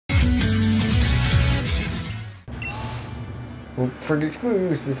For the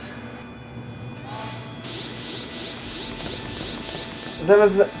cruises. That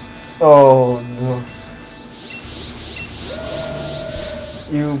was. Oh no.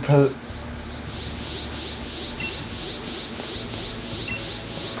 You put.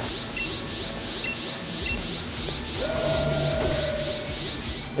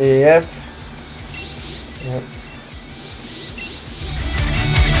 Yep. Yep.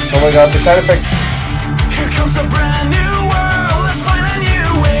 Oh my god, the side effect. Here comes a brand new world. Let's find a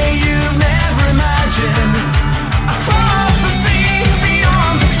new way you've never imagined. Across the sea,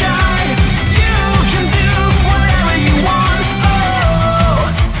 beyond the sky, you can do whatever you want. Oh,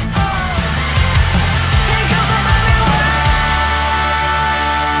 here comes a brand new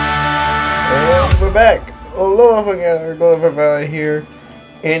world. And we're back. Hello, we're DrGoldPrimvally here.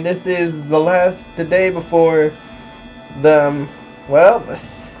 And this is the day before the, well,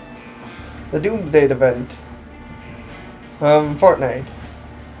 the Doomsday event. Fortnite.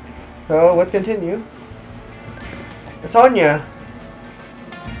 So, let's continue. It's Anya.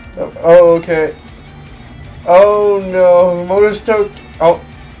 Oh, okay. Oh no, motor stoked. Oh,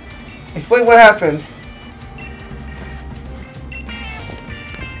 explain what happened.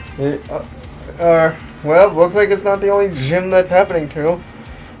 Well, looks like it's not the only gym that's happening to.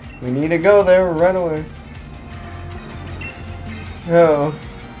 We need to go there right away. Oh.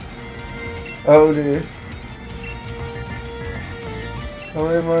 Oh dear. Oh,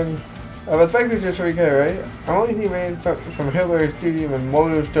 everyone. I was expecting to 3K, right? I'm only seeing rain from Hillary Stadium and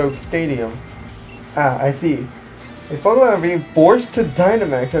Motorstoke Stadium. Ah, I see. A photo of being forced to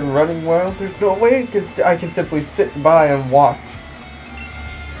Dynamax and running wild. There's no way I can simply sit by and watch.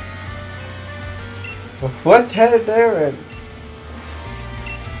 Let's head there and...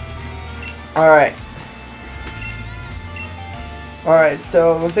 Alright. Alright,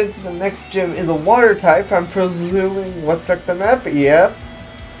 so since the next gym is a water type, I'm presuming let's check the map. Yep.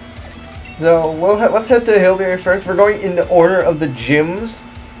 So let's head to Hillberry first. We're going in the order of the gyms.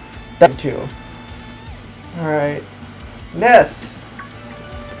 That too. Alright. Ness.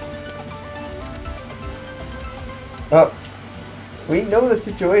 Oh. We know the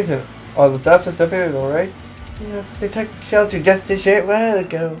situation. Oh, the stuff's disappeared, alright? Yes, they took shelter just a short while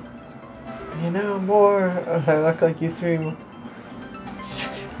ago. You know more. I look like you three.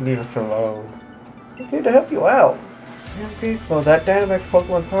 Leave us alone. I'm here to help you out. I'm grateful. That Dynamax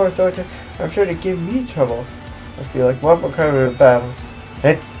Pokemon Power Sword, I'm sure to give me trouble. I feel like one more kind of battle.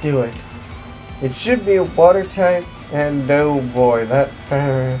 Let's do it. It should be a water type, and oh boy, that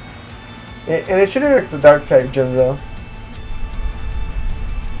fire. And it should have the dark type gym though.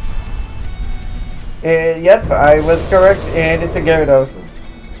 And yep, I was correct, and it's a Gyarados.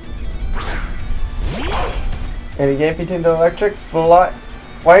 And he gave me into electric fly.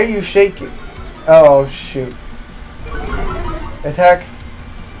 Why are you shaking? Oh shoot. Attacks.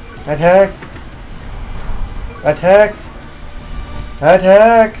 Attacks. Attacks.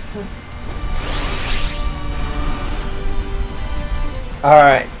 Attacks.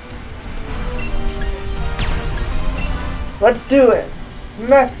 Alright. Let's do it.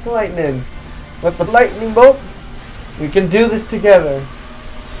 Max Lightning. With the lightning bolts, we can do this together.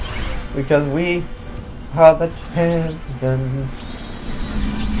 Because we are the champions.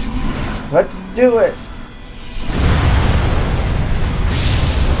 Let's do it.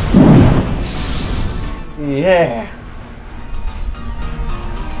 Yeah.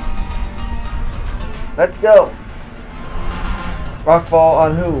 Let's go. Rockfall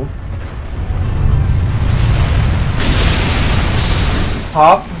on who?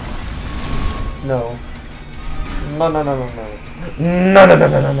 Hop? No. No, no, no, no, no. No, no, no,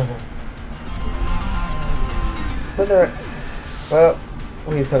 no, no, no. Well,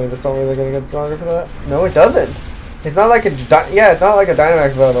 please tell me the storm is gonna get stronger for that. No, it doesn't. It's not like a it's not like a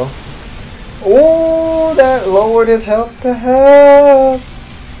Dynamax battle. Oh, that lowered his health to half.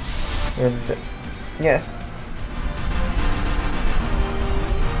 And yes.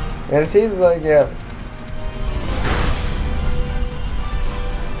 And it seems like yeah.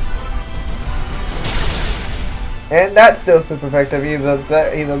 And that's still super effective,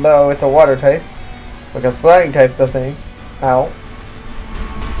 even though it's a water type. Because flying type's a thing. Ow.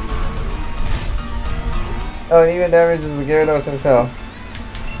 Oh, it even damages the Gyarados himself.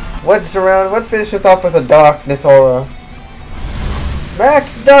 Let's finish this off with a Darkness Aura.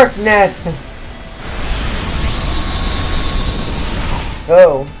 Max Darkness!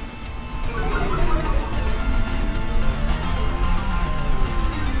 Go.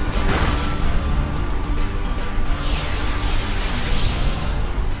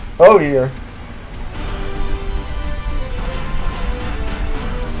 Oh dear.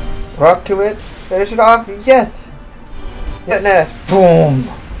 Rock to it. Finish it off. Yes! Hit nest. Boom.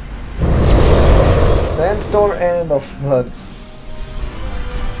 Sandstorm and the flood.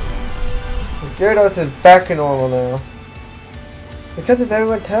 Gyarados is back to normal now. Because of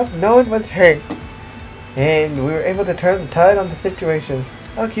everyone's help, no one was hurt. And we were able to turn the tide on the situation.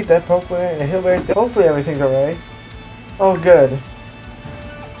 I'll keep that Pokemon and Hillberry. Hopefully everything's alright. Oh good.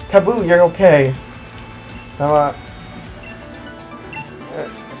 Taboo, you're okay.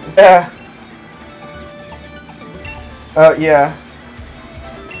 Yeah. Oh yeah.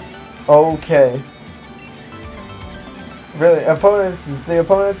 Okay. Really, the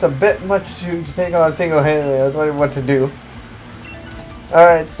opponent's a bit much to take on single-handedly. I was wondering what to do.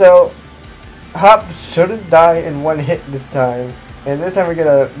 Alright, so Hop shouldn't die in one hit this time. And this time we get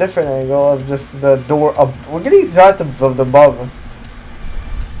a different angle of just the door up. We're getting shots of the above.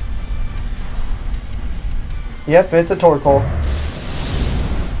 Yep, it's a Torkoal.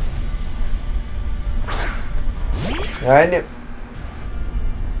 I knew.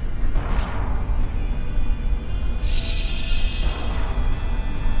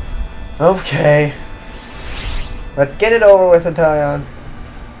 Okay. Let's get it over with, Italian.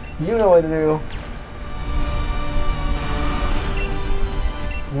 You know what to do.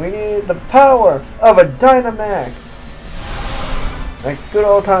 We need the power of a Dynamax. Like good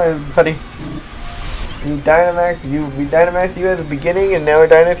old times, buddy. We Dynamax you at the beginning, and now we're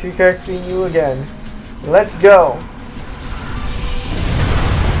Dynamaxing you again. Let's go.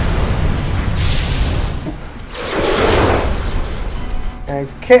 I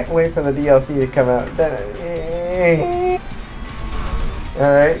can't wait for the DLC to come out.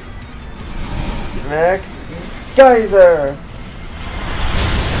 Alright. Max Geyser!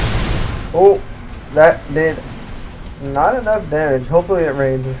 Oh, that did not enough damage. Hopefully it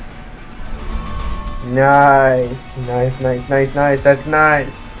rains. Nice. Nice. That's nice.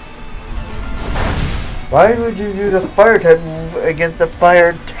 Why would you use a fire type move against a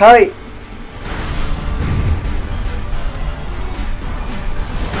fire type?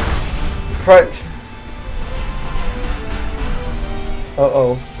 Crunch.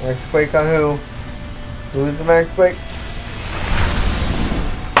 Uh-oh. Max Quake on who? Who's the Max Quake?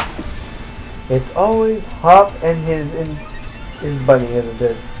 It's always Hop and his bunny, isn't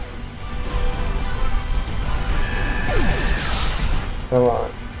it? Come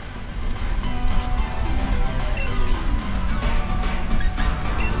on.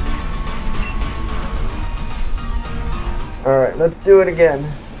 Alright, let's do it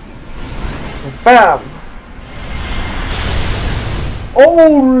again. Bam!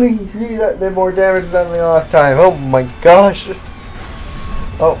 Holy see that did more damage than the last time. Oh my gosh.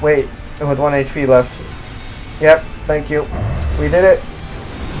 Oh wait, with 1 HP left. Yep, thank you. We did it.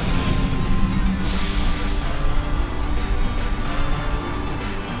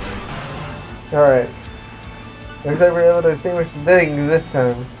 Alright. Looks like we're able to distinguish things this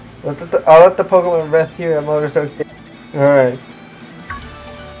time. I'll let the Pokemon rest here at Motorstoke Station. Alright.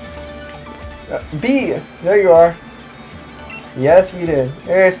 B! There you are. Yes, we did.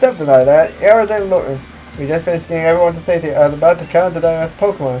 Something like that. Everything Norton. We just finished getting everyone to safety. I was about to challenge the Dynamax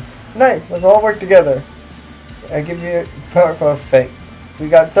Pokemon. Nice! Let's all work together. I give you power for a fake. We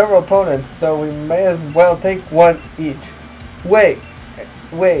got several opponents, so we may as well take one each. Wait,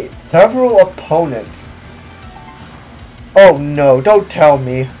 several opponents? Oh no, don't tell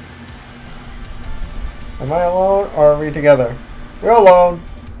me. Am I alone or are we together? We're alone.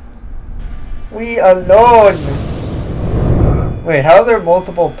 We alone! Wait, how are there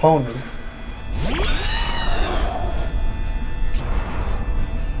multiple opponents?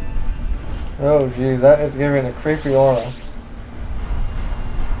 Oh geez, that is giving a creepy aura.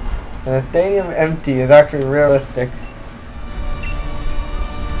 And a stadium empty is actually realistic.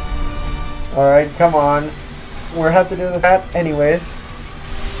 Alright, come on. We'll have to do this anyways.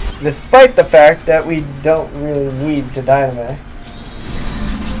 Despite the fact that we don't really need to Dynamax.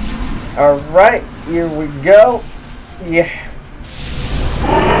 Alright, here we go. Yeah.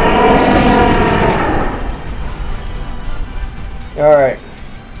 Alright.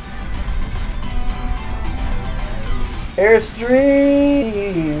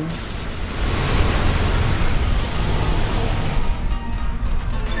 Airstream!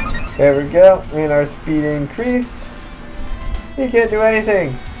 There we go. And our speed increased. He can't do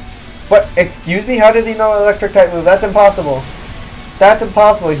anything. What? Excuse me? How does he know an electric type move? That's impossible. That's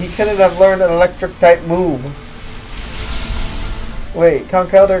impossible. He couldn't have learned an electric type move. Wait,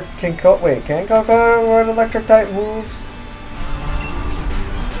 Conkeldurr can Conkeldurr learn electric type moves?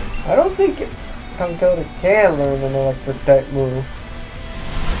 I don't think Conkeldurr can learn an electric type move.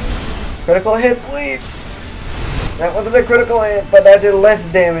 Critical hit, please! That wasn't a critical hit, but that did less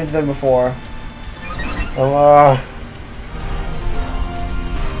damage than before.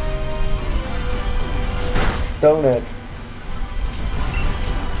 stone edge.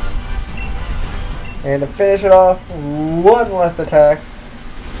 And to finish it off, one less attack.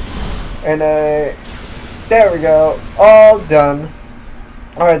 And there we go, all done.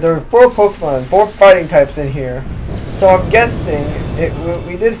 Alright, there are 4 Pokemon, 4 fighting types in here. So I'm guessing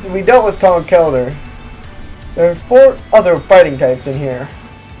we dealt with Tom Kelder. There are 4 other fighting types in here.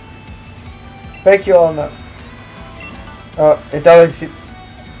 Thank you all. No. Oh, it doesn't shoot.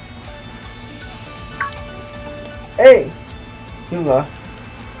 Hey, Yula.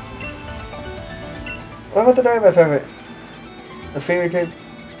 What about the name of my favorite? The favorite type?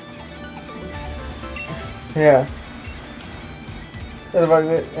 Yeah. What about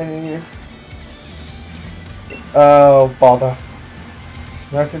any years? Oh, bother.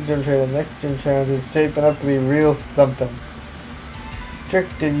 Next gym training. Next gym challenge is shaping up to be real something.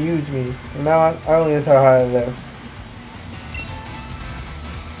 Tricked and used me. From now on, I only know how high I live.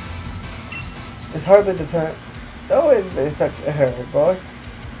 It's hardly to turn. No, it's such a hurry, boy.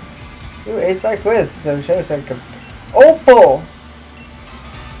 You aced my quiz, so show some Opal!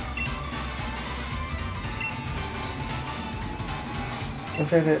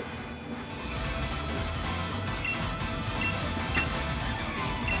 I'll it.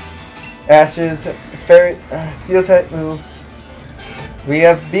 Ash's fairy steel type move. We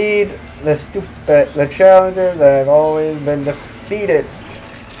have beat the challenger that have always been defeated.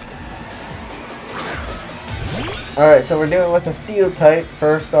 Alright, so we're doing with a steel type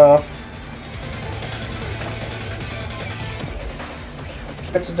first off.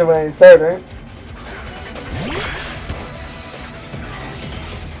 Switch it to my starter.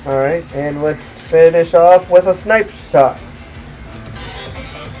 Alright, and let's finish off with a snipe shot.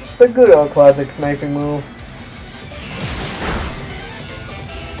 The good old classic sniping move.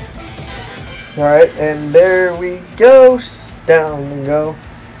 Alright, and there we go. Down we go.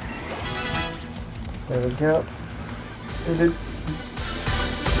 There we go.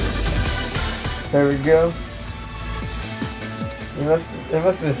 There we go. It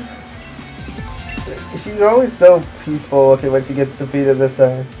must be. She's always so peaceful looking when she gets defeated this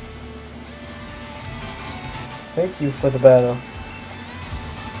time. Thank you for the battle.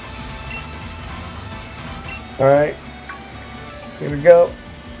 Alright. Here we go.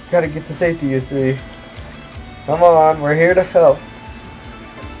 Gotta get to safety, you three. Come on, we're here to help.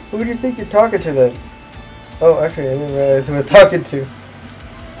 Who do you think you're talking to then? Oh, actually, I didn't realize who we're talking to.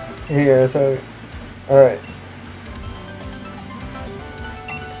 Here, so. Alright.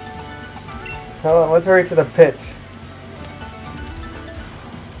 Hold on, let's hurry to the pitch.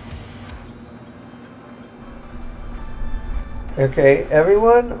 Okay,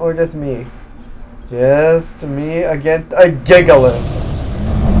 everyone or just me? Just me against a Gigalith.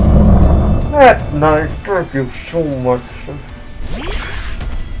 That's nice, thank you so much.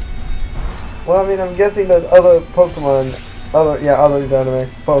 Well, I mean, I'm guessing there's other Pokemon, other dynamic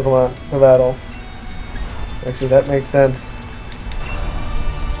Pokemon to battle. Actually, that makes sense.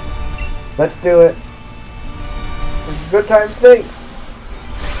 Let's do it. It's a good time snakes.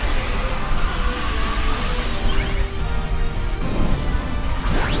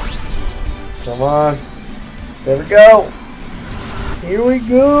 Come on. There we go. Here we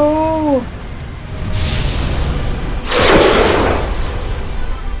go.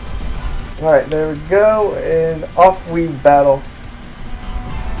 Alright, there we go. And off we battle.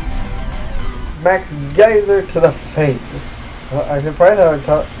 Max Geyser to the face. I'm surprised how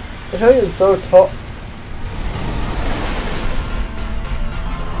tough. I tell you, it's so tall.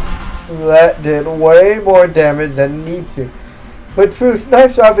 That did way more damage than need to. But true,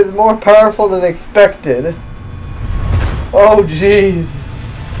 Snipe Shot is more powerful than expected. Oh jeez.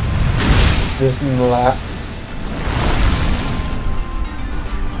 Just lap.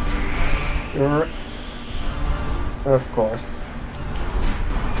 Of course.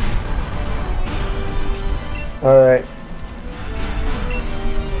 Alright.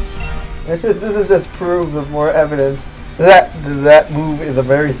 This is just proof of more evidence that move is a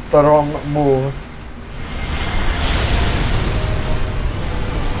very strong move.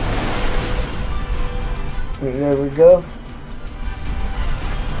 There we go.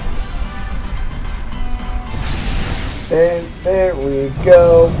 And there we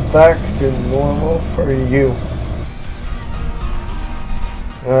go. Back to normal for you.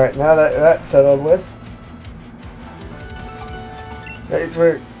 Alright, now that that's settled with. Thanks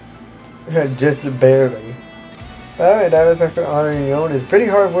for just barely. Alright, that was after honoring your own is pretty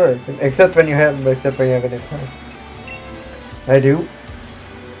hard work. Except when you have any time. I do.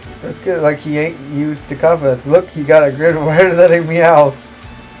 Look like he ain't used to confidence. Look, he got a grin wider than a meow.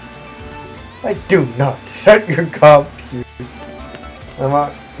 I do not. Shut your gob, cute. I'm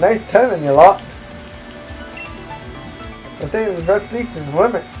on. Nice timing, you lot. I think the drug leaks is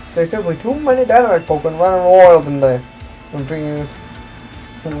limit. There's simply too many dynamite Pokemon running wild in there.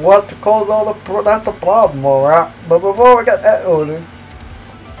 What caused all the that's the problem, alright. But before we got that ordered.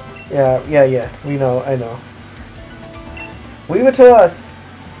 Yeah. We know, I know. Leave it to us.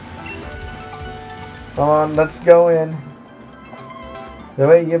 Come on, let's go in. The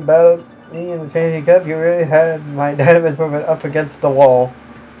way you battled me in the changing cup, you really had my dynamite movement up against the wall.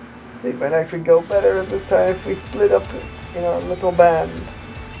 It might actually go better this time if we split up in our little band.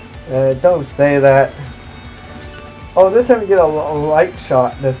 Don't say that. Oh, this time we get a light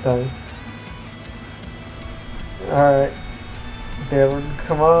shot this time. Alright. Okay,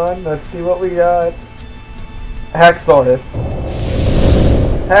 come on, let's see what we got. Haxorus.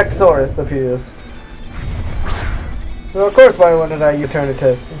 Haxorus appears. Well, of course, why wouldn't I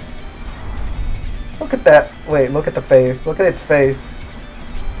Eternatus? Look at that. Wait, look at the face. Look at its face.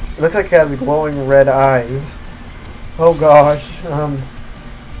 It looks like it has glowing red eyes. Oh gosh.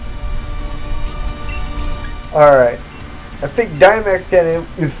 Alright. I think Dynamax Cannon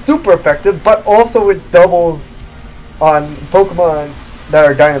is super effective, but also it doubles on Pokemon that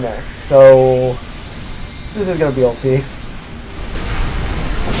are Dynamax. So this is gonna be OP.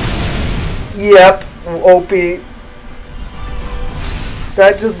 Yep, OP.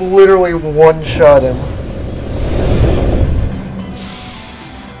 That just literally one-shot him.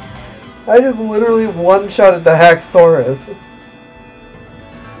 I just literally one-shotted the Haxorus.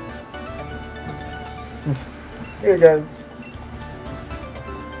 Here, guys.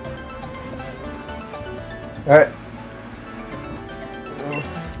 Alright.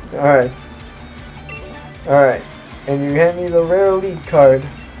 Alright. And you hand me the rare lead card.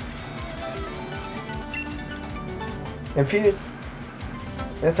 Infused.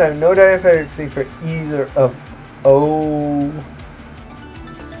 This time, no diaphylaxis for either of. Oh.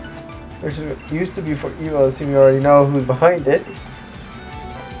 Which used to be for evil. I assume you already know who's behind it.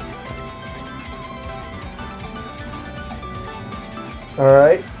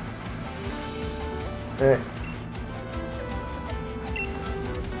 Alright.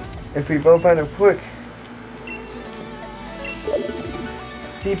 If we both find a quick.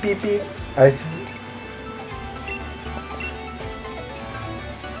 Beep beep beep.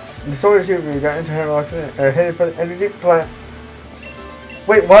 The storage here we got into Hammerlock are headed for the energy plant.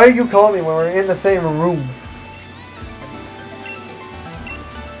 Wait, why are you calling me when we're in the same room?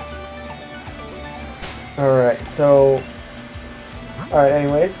 Alright, so... Alright,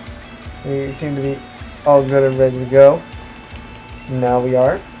 anyways. We seem to be all good and ready to go. Now we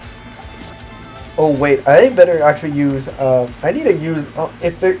are. Oh wait, I better actually use, I need to use,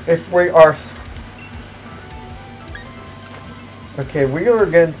 if we are... Okay, we are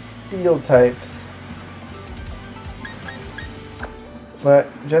against steel types. But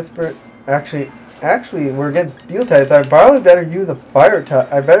just for actually we're against steel types. I probably better use a fire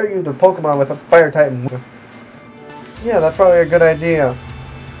type. I better use a Pokemon with a fire type move. Yeah, that's probably a good idea.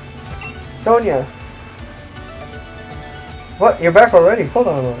 Sonia. What? You're back already? Hold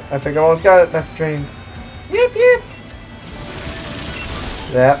on a moment. I think I almost got it. That's strange. Yep.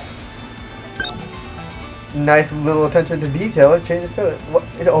 Yep. Nice little attention to detail. It changes color. What?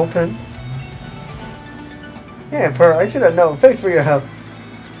 It opened. Yeah, Purr, I should have known. Thanks for your help.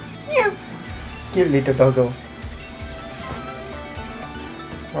 Yeah. Cute little doggo.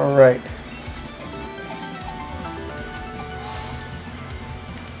 Alright.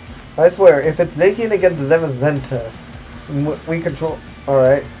 I swear, if it's Zacian against Zamazenta, we control.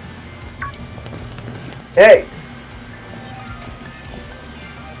 Alright. Hey!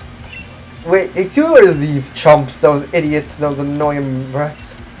 Wait, it's who are these chumps, those idiots, those annoying brats?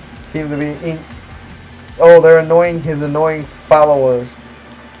 Seem to be oh, they're annoying his annoying followers.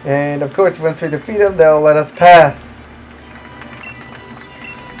 And of course, once we defeat them, they'll let us pass.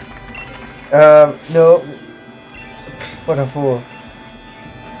 No. What a fool.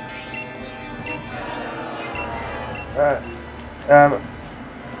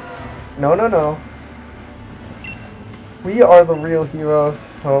 No. We are the real heroes.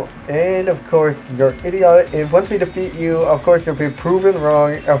 Oh, and of course, you're idiotic. And once we defeat you, of course, you'll be proven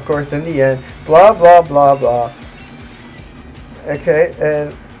wrong. Of course, in the end, blah blah blah blah. Okay,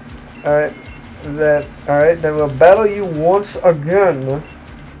 and alright, then we'll battle you once again.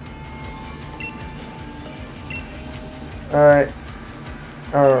 Alright.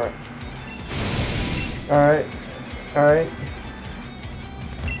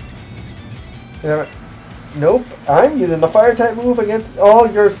 Yeah. Nope, I'm using the fire type move against all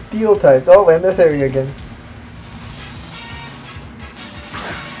your steel types. Oh, and this area again.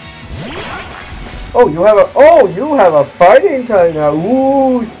 Oh, you have a fighting type now.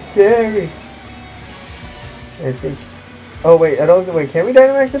 Ooh, scary. I think. Oh wait, I don't. Wait, can we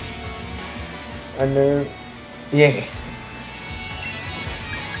Dynamax it? Under. Yes.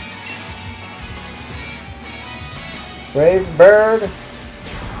 Brave bird.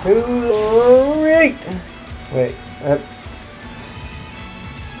 To the right. Wait.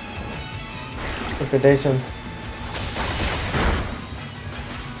 Liquidation.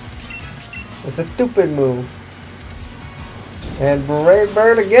 It's a stupid move. And Brave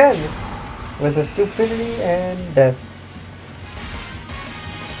Bird again. With a stupidity and death.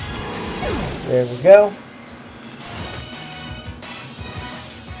 There we go.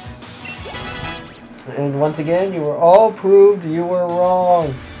 And once again, you were all proved you were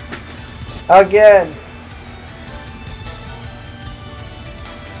wrong. Again.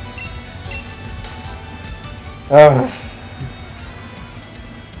 Ugh.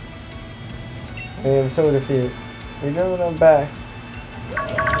 I am so defeated. We're doing them back.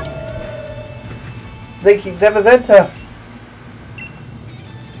 Thinking Devazenta.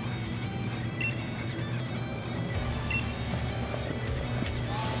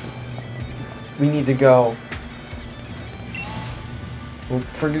 We need to go.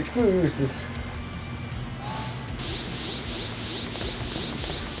 For the cruises.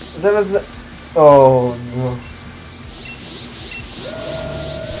 Oh no.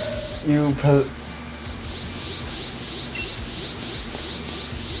 You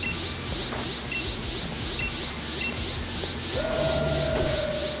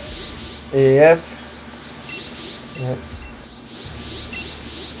Yep.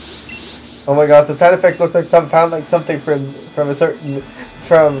 Oh my god, the side effects look like something from a certain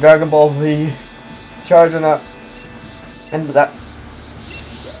Dragon Ball Z. Charging up. And that.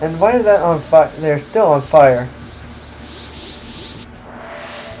 And why is that on fire? They're still on fire.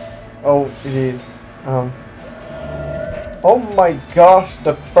 Oh jeez. Oh my gosh,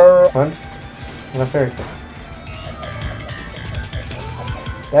 the fur punch. And a fairy thing.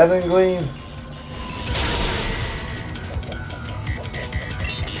 Dazzling Gleam.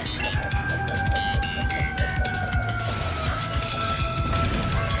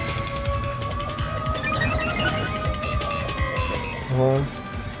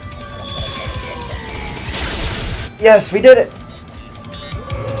 Yes, we did it!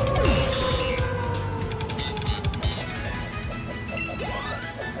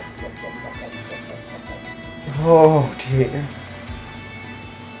 Oh dear.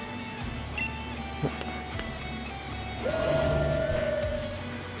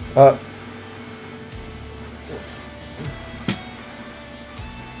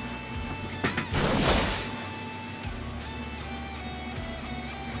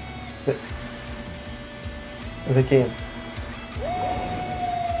 They can.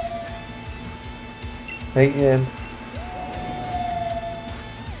 Again.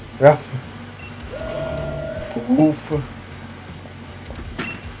 Rough. Oof.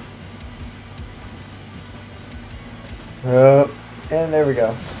 And there we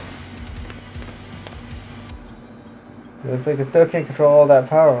go. Looks like it still can't control all that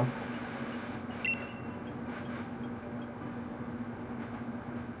power.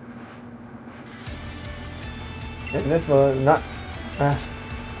 And this one, not.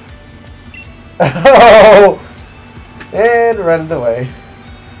 Oh! And runs away.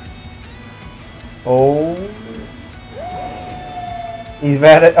 Oh. He's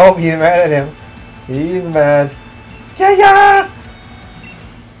mad at. Oh, he's mad at him. He's mad. Yeah, yeah!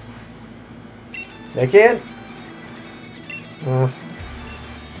 They can't.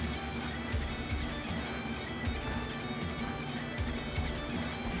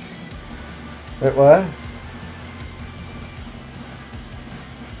 Wait, what?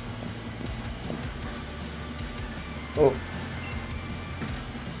 Oh.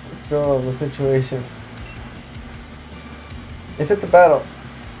 Control the situation. If it's a battle.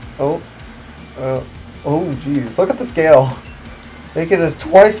 Oh. Oh, jeez. Look at the scale. Make it as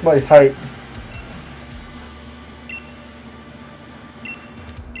twice my height.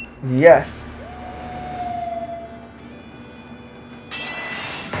 Yes.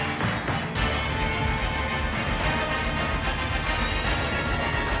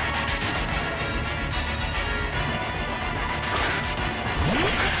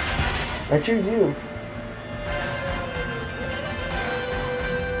 I choose you.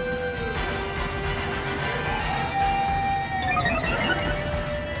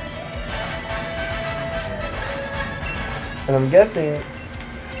 And I'm guessing...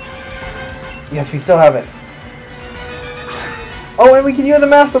 Yes, we still have it. Oh, and we can use the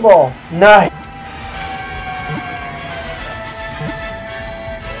Master Ball! Nice!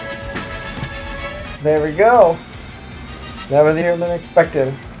 There we go! That was easier than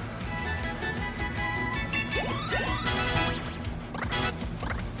expected.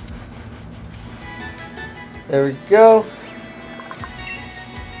 There we go.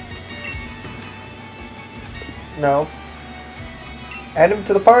 No. Add him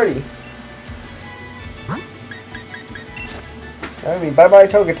to the party. I mean, bye-bye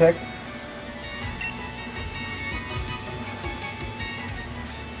Togetic.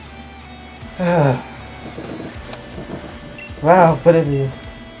 Wow, but it is.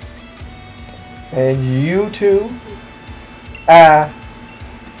 And you too.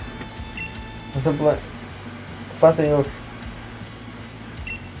 What's up, like fussing over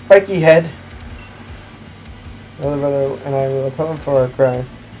spiky head. Another brother and I will atone for our crime.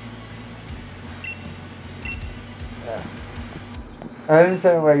 I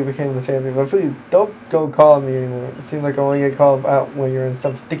understand why you became the champion, but please don't go calling me anymore. It seems like I only get called out when you're in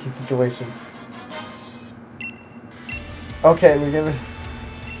some sticky situation. Okay, we're gonna.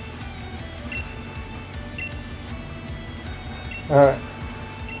 Alright.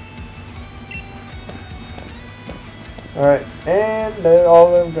 Alright, and then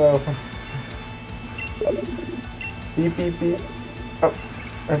all of them go. Beep, beep, beep. Oh,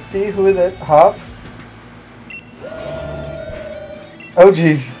 let's see, who is it? Hop? Oh,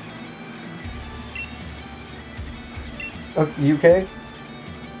 jeez. Okay, UK?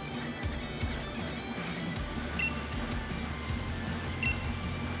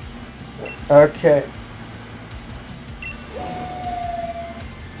 Okay.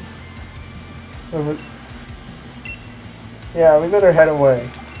 Yeah, we better head away.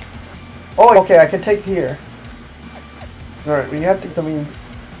 Oh, okay, I can take here. Alright, we have to, so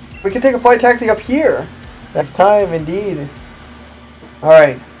we can take a flight taxi up here. That's time, indeed.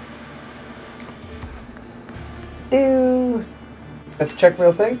 Alright. Ew. Let's check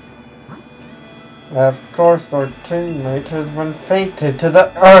real thing. Of course, our teammate has been fainted to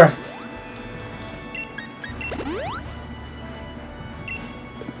the earth.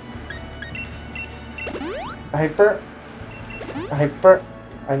 Hyper.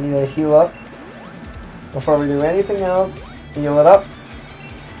 I need to heal up. Before we do anything else, heal it up.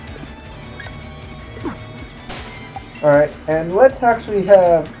 Alright, and let's actually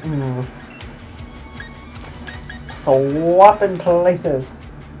have swapping places.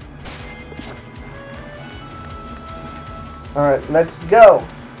 Alright, let's go.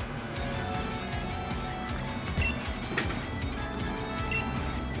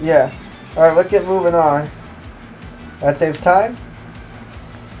 Yeah. Alright, let's get moving on. That saves time.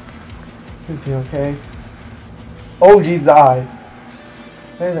 Please be okay. Oh geez, the eyes.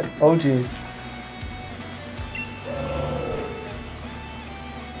 There's it. Oh geez.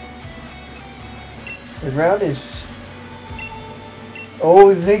 The ground is.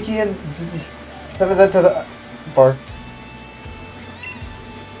 Oh, Ziki and. Send that to the bar.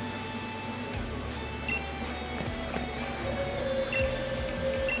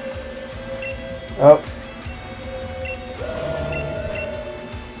 Oh.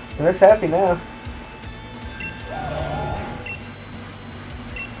 He looks happy now.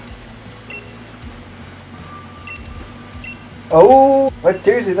 Oh, but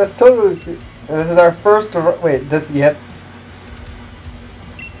seriously, that's totally. This is our first. Wait, this yet?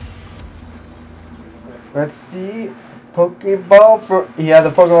 Let's see. Pokeball for. He has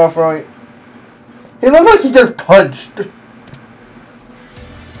a Pokeball throwing. He looks like he just punched.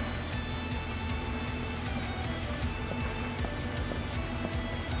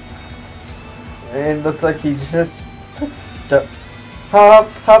 It looks like he just took the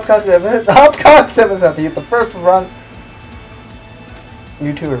Hopcock 7. He's the first run.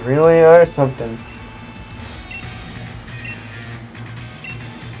 You two really are something.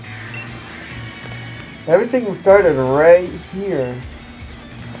 Everything started right here.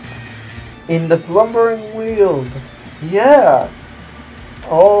 In the slumbering weald. Yeah.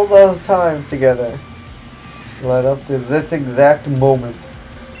 All those times together led up to this exact moment.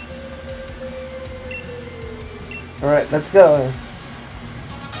 Alright, let's go.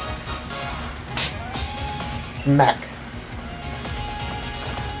 Smack.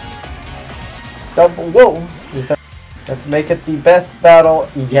 Double whoa. Let's make it the best battle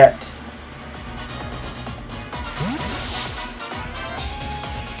yet.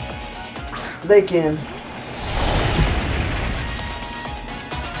 They can.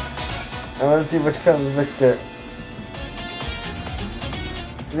 I want to see which comes victor.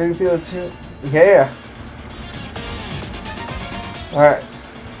 Do you feel it too? Yeah. Alright.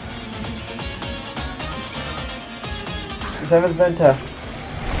 7th Venta.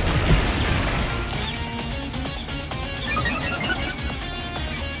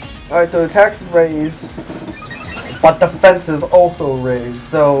 Alright, so attack's raised, but defense is also raised,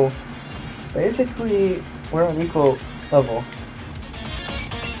 so basically we're on equal level.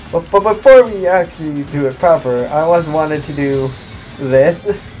 But before we actually do it proper, I always wanted to do this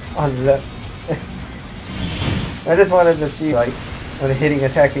on the. I just wanted to see, like, when hitting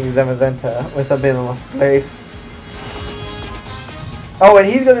attacking Zamazenta with a Binless blade. Oh, and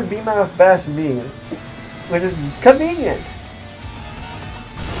he's gonna beam out Bash Beam, which is convenient.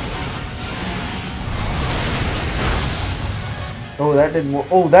 Oh, that did more.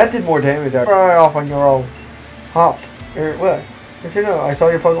 Oh, that did more damage. Fly off on your own. Hop. What? Yes or no? I saw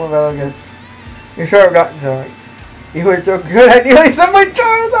your Pokemon battle against. You sure have gotten to it. You were so good. I nearly said my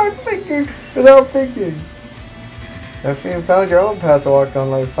Charizard without thinking. If you found your own path to walk on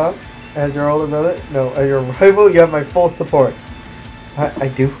life, huh? As your older brother? No, as your rival, you have my full support. I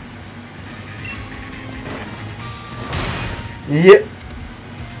do. Yep.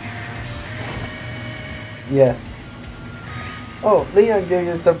 Yes. Oh, Leon gave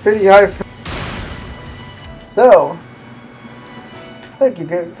you some pretty high. So, thank you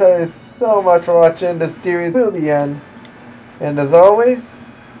guys so much for watching this series till the end. And as always,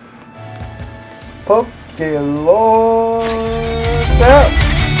 PokeLord out!